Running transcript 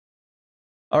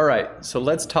All right, so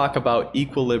let's talk about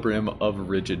equilibrium of a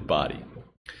rigid body.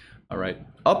 All right,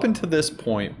 up until this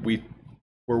point, we're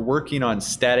working on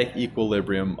static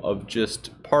equilibrium of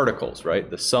just particles, right?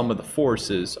 The sum of the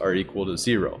forces are equal to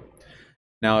zero.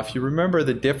 Now, if you remember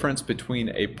the difference between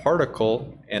a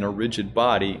particle and a rigid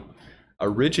body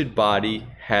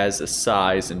has a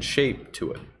size and shape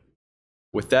to it.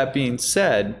 With that being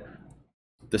said,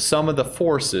 the sum of the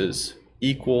forces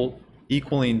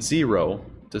equaling zero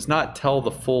does not tell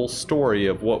the full story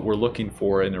of what we're looking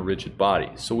for in a rigid body.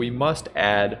 So we must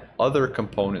add other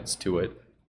components to it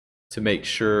to make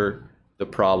sure the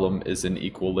problem is in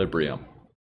equilibrium.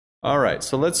 All right,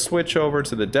 so let's switch over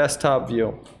to the desktop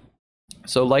view.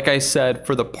 So like I said,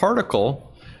 for the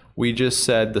particle, we just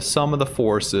said the sum of the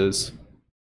forces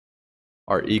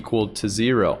are equal to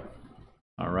zero.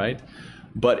 All right,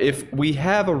 but if we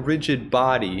have a rigid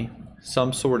body,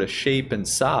 some sort of shape and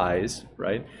size,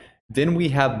 right, then we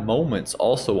have moments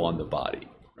also on the body,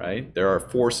 right? There are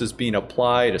forces being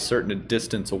applied a certain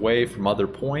distance away from other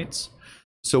points.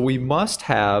 So we must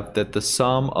have that the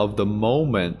sum of the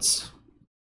moments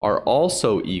are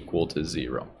also equal to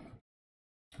zero.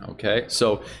 Okay,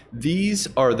 so these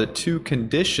are the two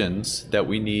conditions that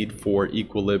we need for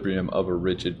equilibrium of a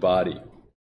rigid body.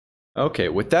 Okay,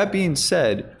 with that being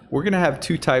said, we're going to have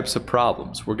two types of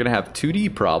problems. We're going to have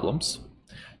 2D problems.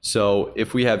 So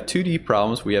if we have 2D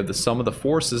problems, we have the sum of the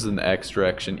forces in the x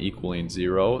direction equaling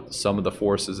zero, the sum of the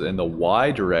forces in the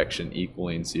y direction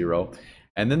equaling zero,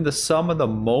 and then the sum of the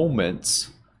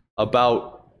moments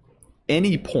about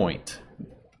any point,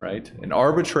 right? An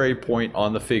arbitrary point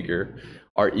on the figure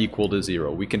are equal to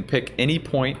zero. We can pick any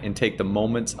point and take the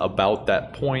moments about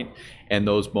that point, and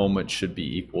those moments should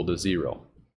be equal to zero.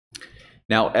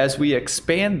 Now, as we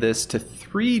expand this to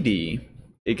 3D,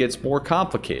 it gets more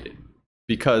complicated,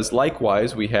 because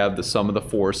likewise we have the sum of the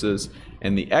forces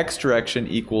in the x direction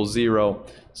equals zero,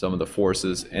 sum of the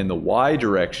forces in the y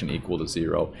direction equal to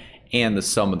zero, and the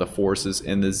sum of the forces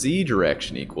in the z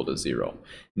direction equal to zero.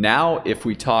 Now, if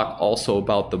we talk also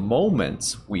about the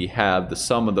moments, we have the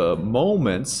sum of the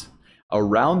moments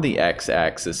around the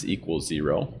x-axis equals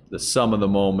zero, the sum of the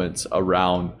moments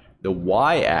around the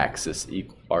y-axis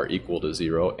are equal to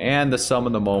zero, and the sum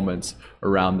of the moments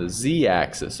around the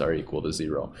z-axis are equal to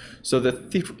zero. So the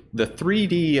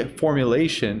 3D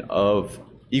formulation of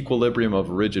equilibrium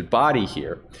of a rigid body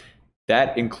here,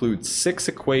 that includes 6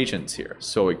 equations here.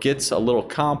 So it gets a little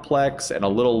complex and a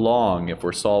little long if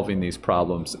we're solving these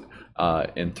problems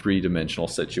in three-dimensional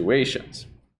situations.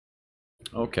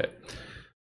 Okay.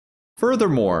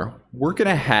 Furthermore, we're going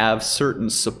to have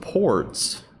certain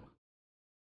supports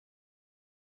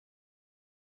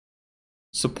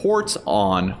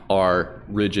on our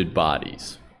rigid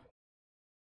bodies.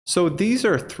 So these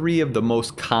are 3 of the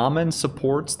most common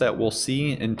supports that we'll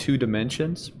see in 2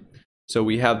 dimensions. So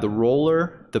we have the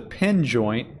roller, the pin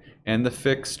joint, and the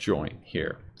fixed joint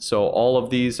here. So all of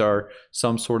these are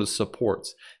some sort of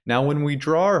supports. Now when we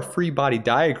draw our free body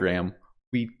diagram,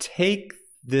 we take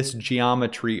this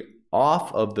geometry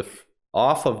off of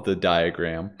the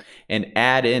diagram and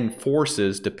add in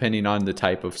forces depending on the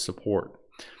type of support.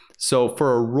 So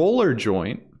for a roller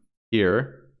joint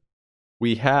here,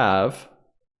 we have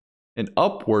an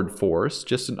upward force,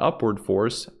 just an upward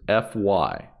force,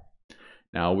 Fy.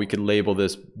 Now we could label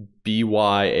this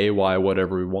By, Ay,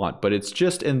 whatever we want, but it's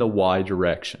just in the y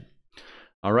direction.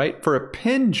 All right, for a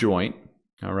pin joint,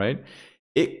 all right,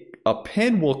 a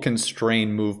pin will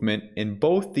constrain movement in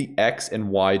both the x and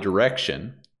y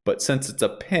direction, but since it's a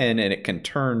pin and it can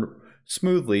turn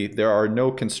smoothly, there are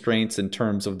no constraints in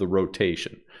terms of the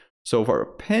rotation. So for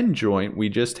a pin joint, we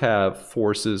just have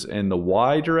forces in the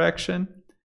y direction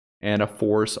and a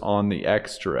force on the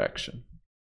x direction.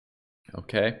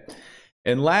 Okay.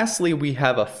 And lastly, we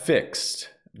have a fixed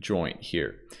joint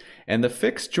here. And the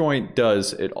fixed joint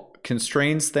it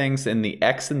constrains things in the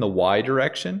x and the y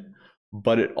direction,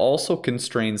 but it also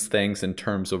constrains things in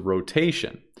terms of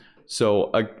rotation.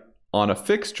 So on a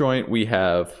fixed joint, we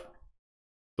have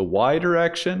the y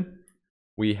direction,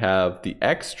 we have the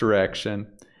x direction,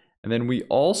 and then we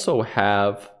also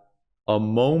have a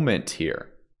moment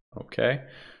here, okay?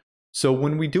 So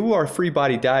when we do our free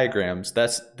body diagrams,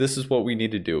 this is what we need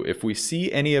to do. If we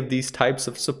see any of these types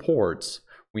of supports,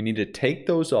 we need to take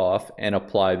those off and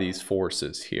apply these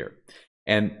forces here.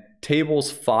 And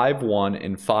tables 5.1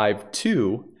 and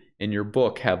 5.2 in your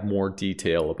book have more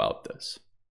detail about this.